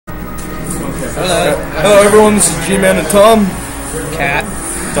Hello. Hello everyone, this is G-Man and Tom. Cat.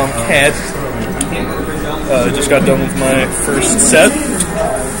 Tom Cat. Just got done with my first set.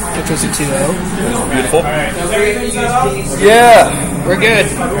 Which was a 2-0. It was beautiful. Yeah. We're good.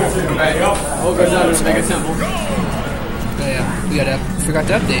 Yeah, we forgot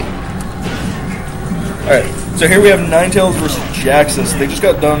to update. Alright, so here we have 9Tales versus Jaxas. They just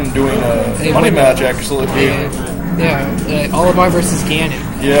got done doing a money match, actually. Yeah, Olimar versus Ganon.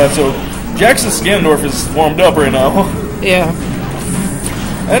 Yeah, so Jaxas Ganondorf is warmed up right now. Yeah.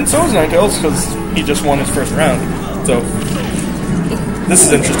 And so is 9Tales, because he just won his first round. So, this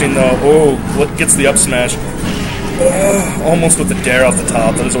is interesting, though. Oh, what gets the up smash? Almost with the dare off the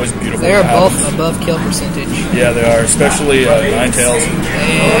top. That is always beautiful. They are both above kill percentage. Yeah, they are, especially 9Tales.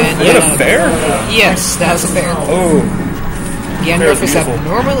 And is that a fair? Yes, that was a fair. Oh. Ganondorf is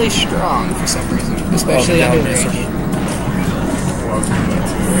abnormally strong for some reason, especially under range.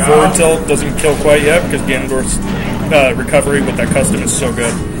 Forward tilt doesn't kill quite yet because Ganondorf's recovery with that custom is so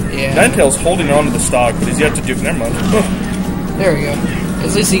good. Yeah. 9Tales holding on to the stock, but he's yet to do. Never mind. There we go.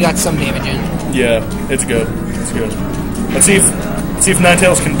 At least he got some damage in. Yeah, it's good. It's good. Let's see if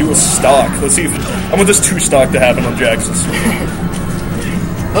 9Tales can do a stock. Let's see if I want this 2 stock to happen on Jaxas.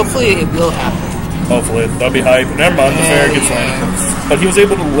 Hopefully it will happen. Hopefully that'll be hype. Never mind, the fair gets landed, but he was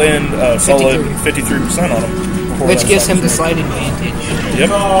able to land a solid 53% on him. Which gives him the slight advantage. Yep.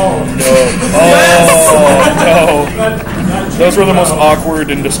 Oh no! Those were the most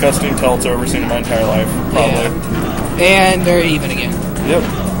awkward and disgusting tilts I've ever seen in my entire life, probably. Yeah. And they're even again. Yep.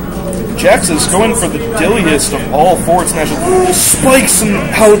 Jaxas going for the dilliest of all forward smashes. Spikes him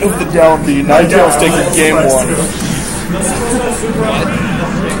out of the down B. 9Tales taking game 1.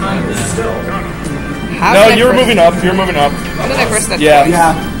 No, you're moving up. You're moving up. How did I press that? Yeah.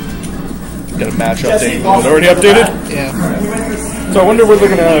 Get a match update. Was it already updated? Yeah. So I wonder where they're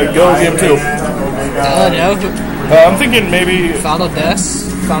gonna go game 2. No. I'm thinking maybe Final Death,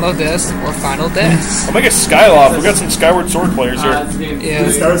 or Final Death. I'll make a Skyloft. We got some Skyward Sword players here. Yeah.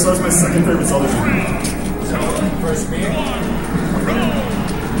 Skyward Sword's my second favorite Zelda game.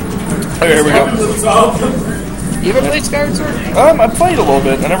 Okay, here we go. You ever played Skyward Sword? I played a little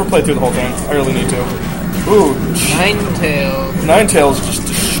bit. I never played through the whole thing. I really need to. Ooh. 9Tales. 9Tales just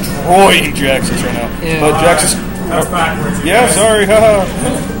destroying Jaxas right now. Yeah. But Jaxas. That's backwards. Yeah, sorry. Haha.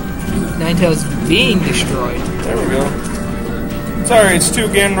 9Tales being destroyed. There we go. Sorry, it's 2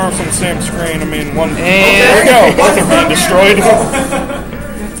 Ganondorfs on the same screen. I mean, one. And There we go. Both are being destroyed.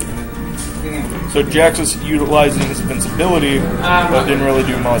 So Jaxas utilizing his invincibility, but didn't really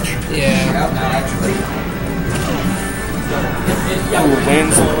do much. Yeah. Ooh,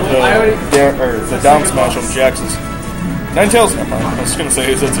 lands the down smash on Jaxas. 9Tales. I was gonna say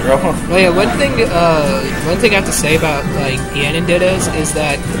he's at 0. Well, yeah. One thing I have to say about like Ganon dittos is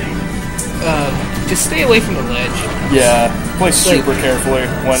that just stay away from the ledge. Yeah, play super carefully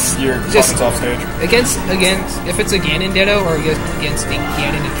when your opponent's off stage. Against if it's a Ganon ditto or against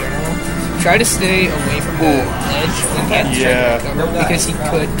Ganon in general, try to stay away from the ledge when Ganon's trying to recover because he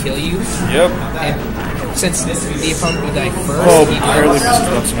could kill you. Yep. And since the opponent will die first, oh, barely misses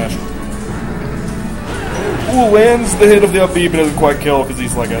the up smash. Ooh, lands the hit of the up B, but doesn't quite kill because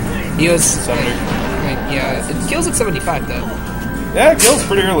he's like a 70. Yeah, it kills at 75 though. Yeah, it kills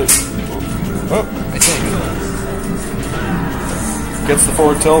pretty early. Oh. I think. Gets the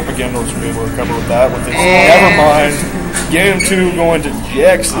forward tilt, but Ganondorf's going to be able to recover with that. With his never mind. Game 2 going to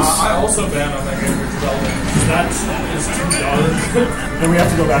Jaxas. I also ban on that game for development. That is too dark. Then we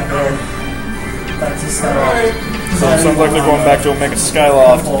have to go back there. Back to Skyloft. So it sounds like they're going back to Omega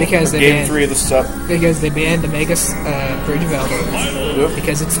Skyloft because for game 3 of the set. Because they banned Omega Bridge of Elders. Yep.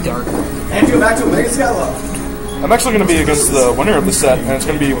 Because it's dark. And go back to Omega Skyloft. I'm actually going to be against the winner of the set, and it's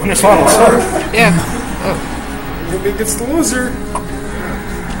going to be winner's finals. Yeah. Oh. You'll be against the loser.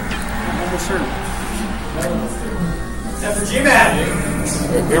 Almost certain. Except for G-Man.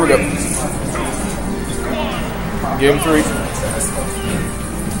 Here we go. Game 3.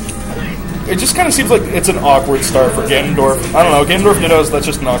 It just kind of seems like it's an awkward start for Ganondorf. I don't know. Ganondorf dittos, that's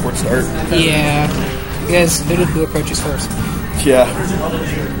just an awkward start. Yeah. Because who approaches first? Yeah.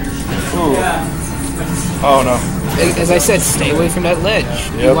 Ooh. Oh no. As I said, stay away from that ledge.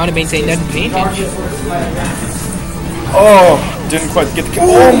 Yep. You want to maintain that advantage. Oh, didn't quite get the kill.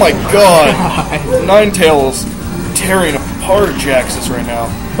 Oh my god! 9Tales tearing apart Jaxas right now.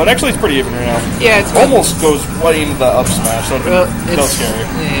 But actually it's pretty even right now. Yeah, it's almost goes right into the up smash, so it's scary.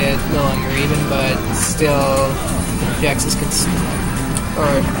 Yeah, it's no longer even, but still Jaxas can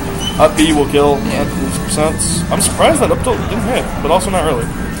up B will kill at this percents. I'm surprised that up tilt didn't hit, but also not really.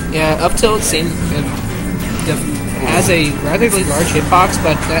 Yeah, up tilt seemed has a rather large hitbox,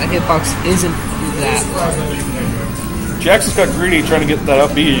 but that hitbox isn't that large. Jaxas got greedy trying to get that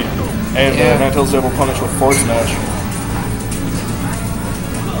up B, and 9Tales is able to punish with forward smash.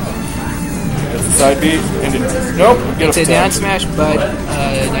 Gets the side B, and nope, it's a down smash, but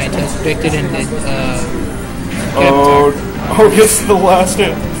 9Tales predicted and did. Gets the last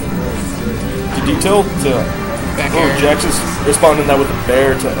hit. To detail to Jaxas responding that with a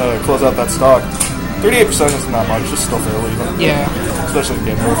bear to close out that stock. 38% is not much, just still fairly even. Yeah. Especially in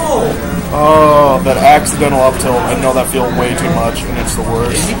Ganondorf. Oh, that accidental up tilt. I know that feels way too much, and it's the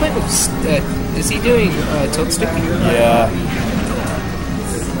worst. Is he playing with, is he doing tilt stick? Yeah.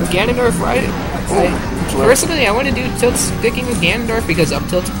 With Ganondorf, right? Personally, I want to do tilt sticking with Ganondorf because up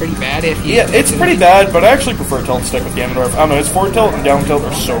tilt's pretty bad. It's pretty bad, but I actually prefer tilt stick with Ganondorf. I don't know, his forward tilt and down tilt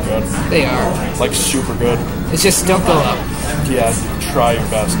are so good. They are. Like, super good. It's just don't go up. Yeah, try your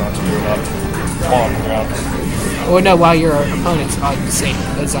best not to do it up. On the ground. Or no, while your opponent's on the same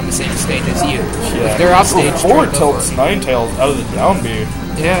stage as you. Yeah. If they're off stage, forward tilts 9Tales out of the down B.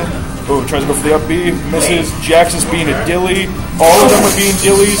 Yeah. Oh, tries to go for the up B, misses. Jaxas being a dilly. All of them are being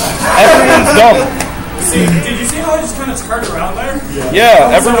dillies. Everyone's dumb. See, did you see how I just kind of turned around there? Yeah,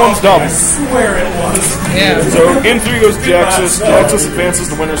 everyone's dumb. I swear it was. Yeah. So in 3 goes Jaxas. Jaxas advances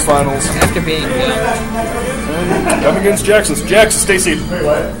to winners finals. After being And up against Jaxas. Jaxas, stay seated. Wait,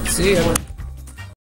 what? See ya.